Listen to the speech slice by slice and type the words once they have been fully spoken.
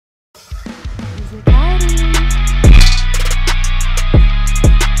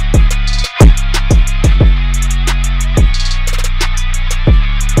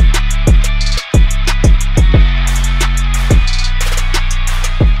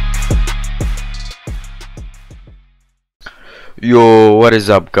Yo, what is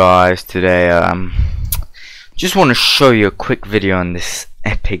up guys? Today just want to show you a quick video on this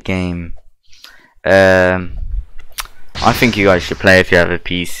epic game. I think you guys should play if you have a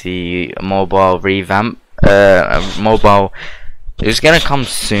PC. Mobile revamp. Mobile is gonna come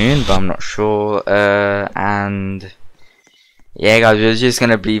soon, but I'm not sure. And yeah guys, we're just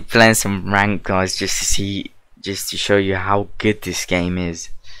gonna be playing some rank, guys, just to show you how good this game is.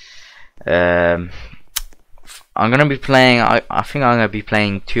 I'm gonna be playing. I think I'm gonna be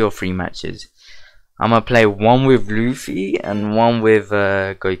playing 2 or 3 matches. I'm gonna play one with Luffy and one with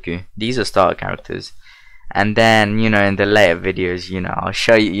Goku. These are starter characters, and then in the later videos, I'll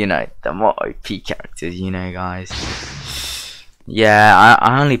show you, the more OP characters, guys. Yeah,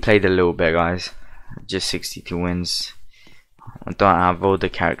 I only played a little bit, guys. Just 62 wins. I don't have all the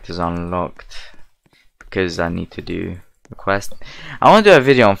characters unlocked because I need to do the quest. I want to do a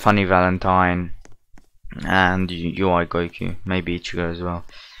video on Funny Valentine and UI Goku, maybe Ichigo as well,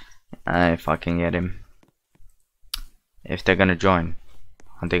 if I can get him. If they're gonna join.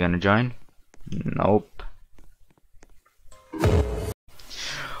 Are they gonna join? Nope.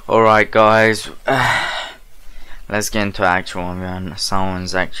 Alright guys, let's get into actual one.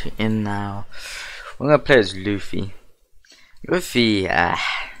 Someone's actually in now. We're gonna play as Luffy. Luffy,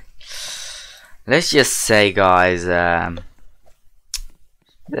 let's just say guys,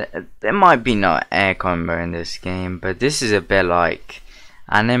 there might be no air combo in this game, but this is a bit like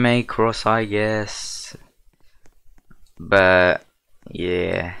anime cross, I guess. But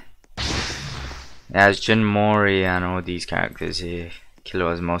yeah, there's Jin Mori and all these characters here.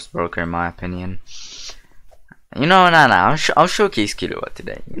 Killua is most broken in my opinion. I'll showcase Killua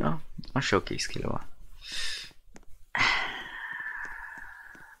today. I'll showcase Killua.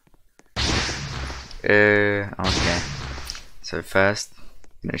 Okay. So first,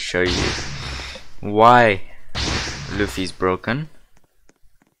 I'm gonna show you why Luffy's broken.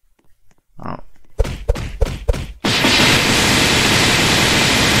 Oh.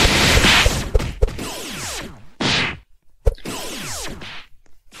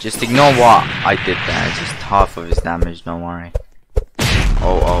 Just ignore what I did there. Just half of his damage. Don't worry.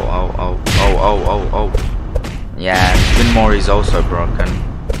 Oh. Yeah, Jin Mori's also broken.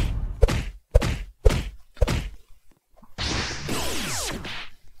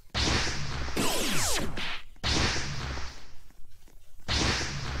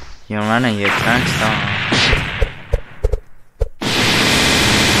 You're running your turn start.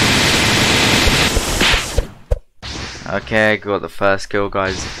 Okay, got the first kill,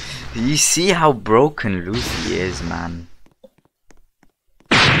 guys. You see how broken Luffy is, man.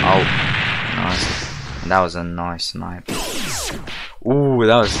 Oh, nice. That was a nice snipe. Ooh,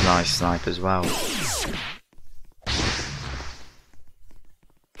 that was a nice snipe as well.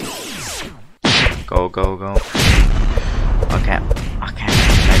 Go. Okay.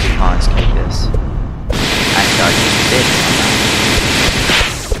 Maybe can't escape this. Actually, I just did.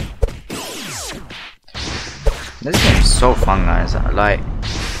 This game's so fun, guys. Like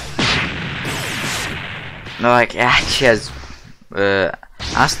it actually has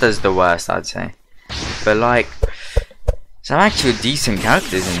Asta's the worst, I'd say. But some actual decent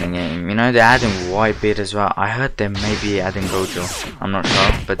characters in the game. They're adding Whitebeard as well. I heard they may be adding Gojo. I'm not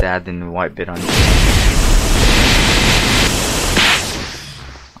sure, but they're adding Whitebeard on it.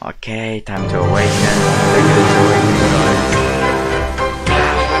 Okay, time to awaken. Look at this awakening, guys.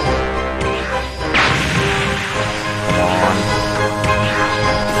 Come on.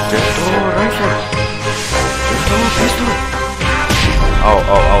 Just rifle. Just pistol. Oh.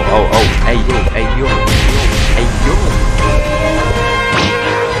 Hey yo.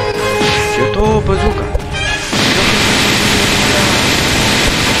 Just bazooka.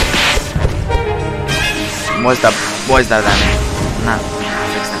 What's that damage? Nah.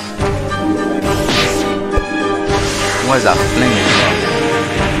 What is that flinging?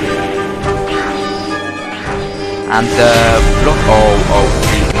 And block. Oh,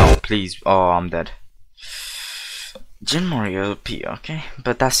 please, no, please. Oh, I'm dead. Jin Mori OP, okay,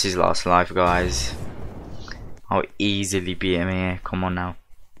 but that's his last life, guys. I'll easily beat him here. Come on now.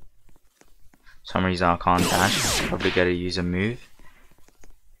 For some reason I can't dash. Probably gotta use a move.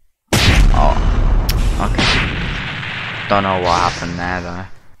 Oh, okay. Don't know what happened there though.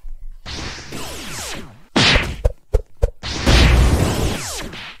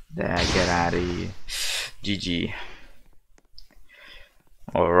 There, get out of here. GG.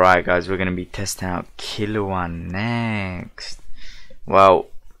 Alright guys, we're gonna be testing out Killua next. Well,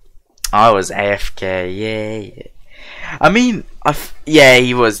 I was AFK, yeah. I mean, yeah,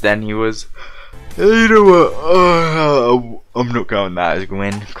 he was then, he was. You know what, I'm not going that as a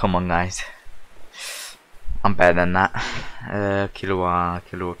win. Come on guys. I'm better than that. Killua.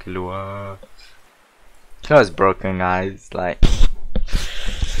 Killua's broken, guys. Like,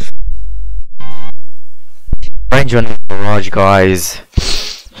 range on the barrage, guys.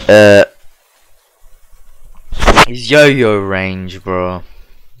 His yo-yo range, bro.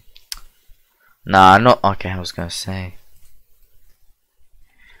 Nah, not okay. I was gonna say.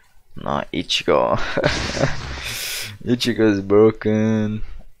 Nah, Ichigo. Ichigo's broken.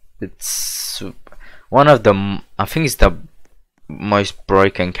 It's one of the. I think it's the most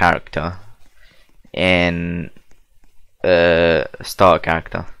broken character in starter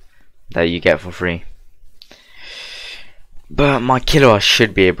character that you get for free. But my Killua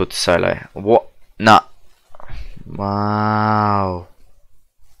should be able to solo. What? Nah. Wow.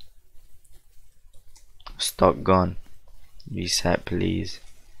 Stock gone. Reset, please.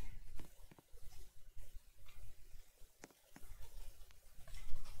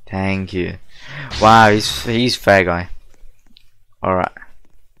 Thank you. Wow, he's fair guy. Alright.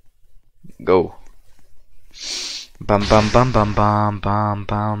 Go. Bum bum bum bum bum bum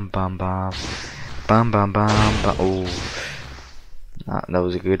bum bum bum bum bum bum. Oh, that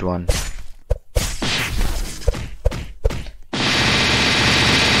was a good one.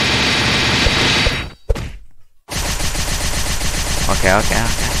 Okay.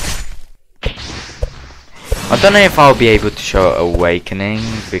 I don't know if I'll be able to show Awakening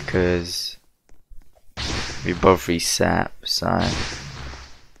because we both reset, so.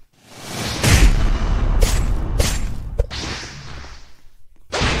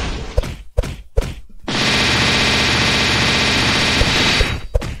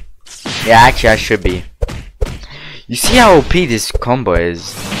 Yeah, actually I should be. You see how OP this combo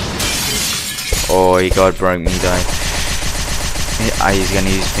is? Oh, he god broke me though. He's gonna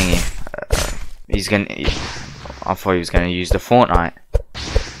use thingy. I thought he was gonna use the Fortnite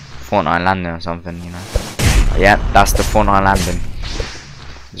landing or something, you know. Yeah, that's the Fortnite landing.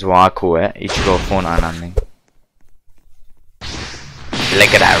 Is what I call it. Ichigo Fortnite landing.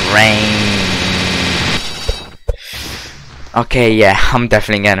 Look at that range. Okay, yeah, I'm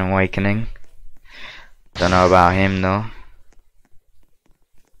definitely getting Awakening. Don't know about him though.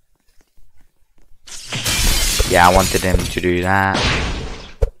 Yeah, I wanted him to do that.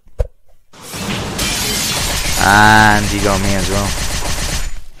 And he got me as well.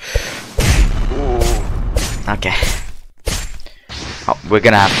 Ooh. Okay. Oh, we're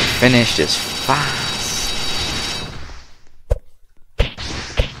gonna have to finish this fast.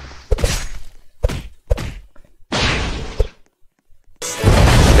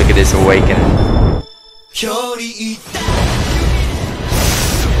 Look at this Awakening.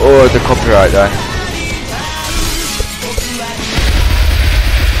 Oh, the copyright though.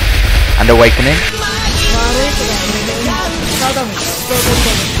 And Awakening.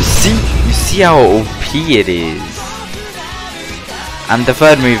 You see how OP it is. And the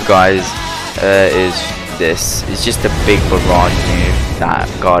third move, guys, is this. It's just a big barrage move that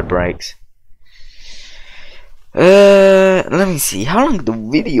guard breaks. Let me see. How long the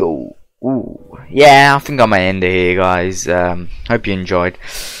video? Ooh, yeah, I think I might end it here, guys. Hope you enjoyed.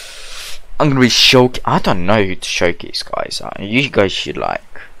 I'm gonna be I don't know who to showcase, guys. You guys should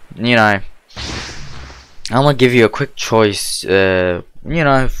you know. I'm gonna give you a quick choice. You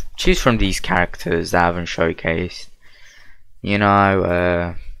know, choose from these characters that I haven't showcased. You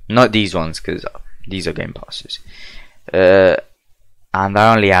know, not these ones because these are game passes. And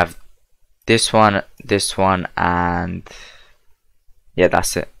I only have this one, and yeah,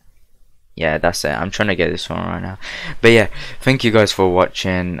 that's it. Yeah, that's it. I'm trying to get this one right now. But yeah, thank you guys for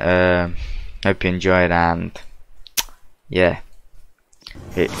watching. Hope you enjoyed, and yeah,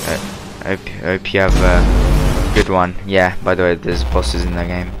 hope you have a good one. Yeah, by the way, there's bosses in the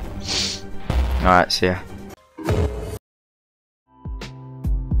game. Alright, see ya.